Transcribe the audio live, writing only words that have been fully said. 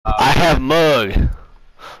have mug.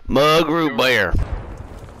 Mug root beer.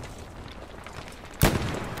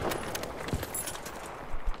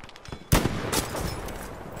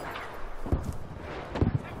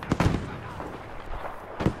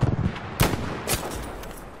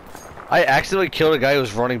 I accidentally killed a guy who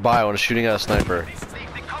was running by when I was shooting at a sniper.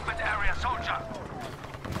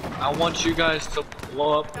 I want you guys to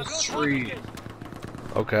blow up the tree.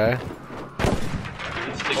 Okay.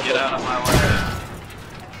 Just to get out of my way.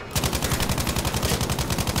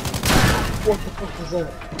 What the fuck is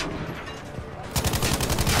that?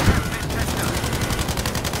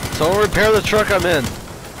 Someone repair the truck I'm in.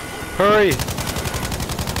 Hurry.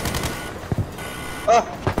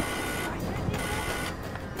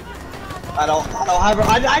 I don't have a,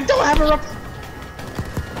 I don't have a rep.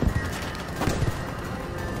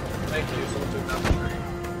 Thank you, someone took down the tree.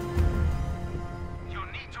 You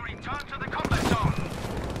need to return to the combat zone.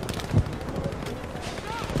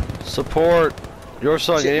 Support. Your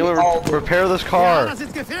son. Anyone repair this car? Das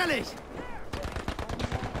ist gefährlich.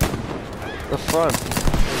 The front.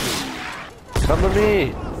 Come to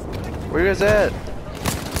me. Where you guys at?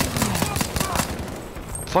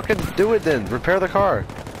 Fucking do it then. Repair the car.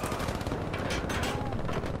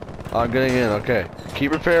 I'm getting in. Okay.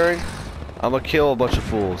 Keep repairing. I'm gonna kill a bunch of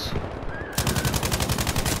fools.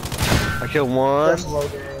 I killed one. That's low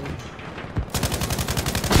game.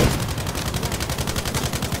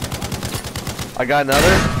 I got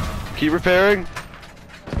another. Keep repairing.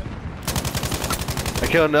 I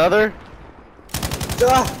killed another.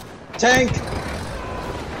 Tank!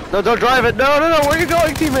 No, don't drive it. No, no, no. Where are you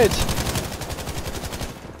going, teammates?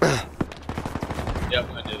 Yep,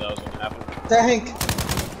 I knew that was gonna happen. Tank!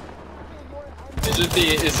 Is it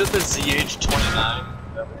the ZH-29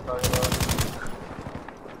 that we're talking about?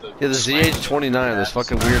 Yeah, the ZH-29, this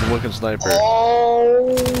fucking weird looking sniper.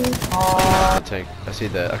 Oh! Tank. I see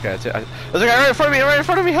that. Okay, there's a guy right in front of me. Right in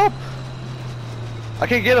front of me. Help! I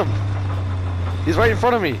can't get him. He's right in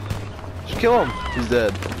front of me. Just kill him. He's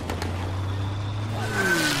dead.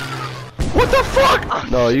 What the fuck?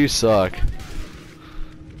 No, you suck.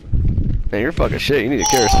 Man, you're fucking shit. You need to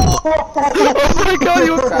kill yourself. Oh my god,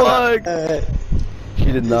 you fuck!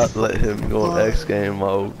 He did not let him go in X game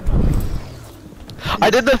mode. I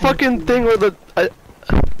did the fucking thing where the.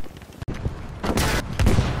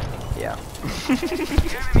 Yeah.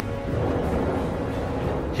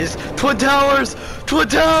 His Twin Towers! Twin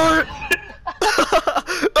Tower!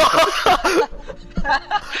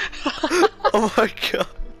 Oh my god.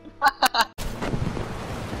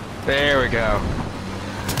 There we go.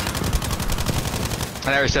 I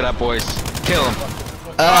never set up, boys. Kill him.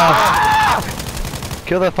 Ah!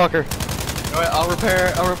 Kill that fucker. Alright, I'll repair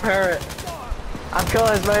it, I'll repair it. I'm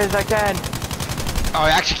killing as many as I can. Oh, I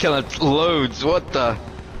actually killing loads. What the?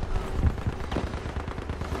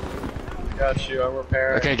 Got you, I'll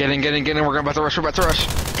repair it. Okay, get in. We're about to rush.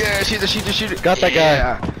 Yeah, shoot it. Got that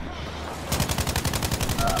guy.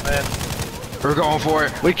 Man. We're going for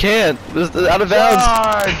it. We can't. This is out of bounds.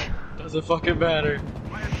 Doesn't fucking matter.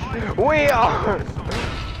 We are.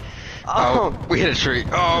 Oh, we hit a tree.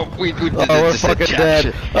 Oh, we did We're this fucking shit.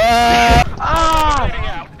 dead. Ah!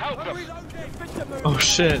 Oh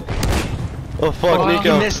shit. Oh fuck, Oh,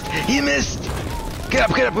 Nico. He missed. Get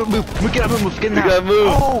up, move. Get up, move. Get in You now. gotta move.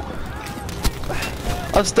 Oh,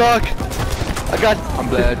 I'm stuck. I got. I'm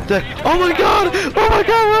dead. Oh my god! Oh my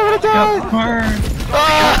god! We're gonna die! Burned.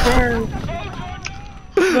 Ah!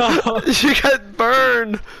 No. She got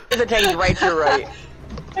burned. The tank's right to your right.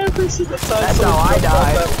 Every single time That's someone how I jumped out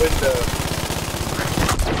died. that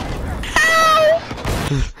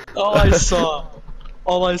window.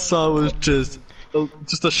 All I saw was just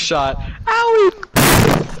a shot. Owie!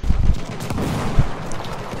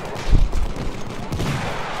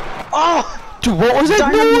 Oh! Dude, what was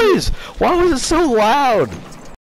that noise? Why was it so loud?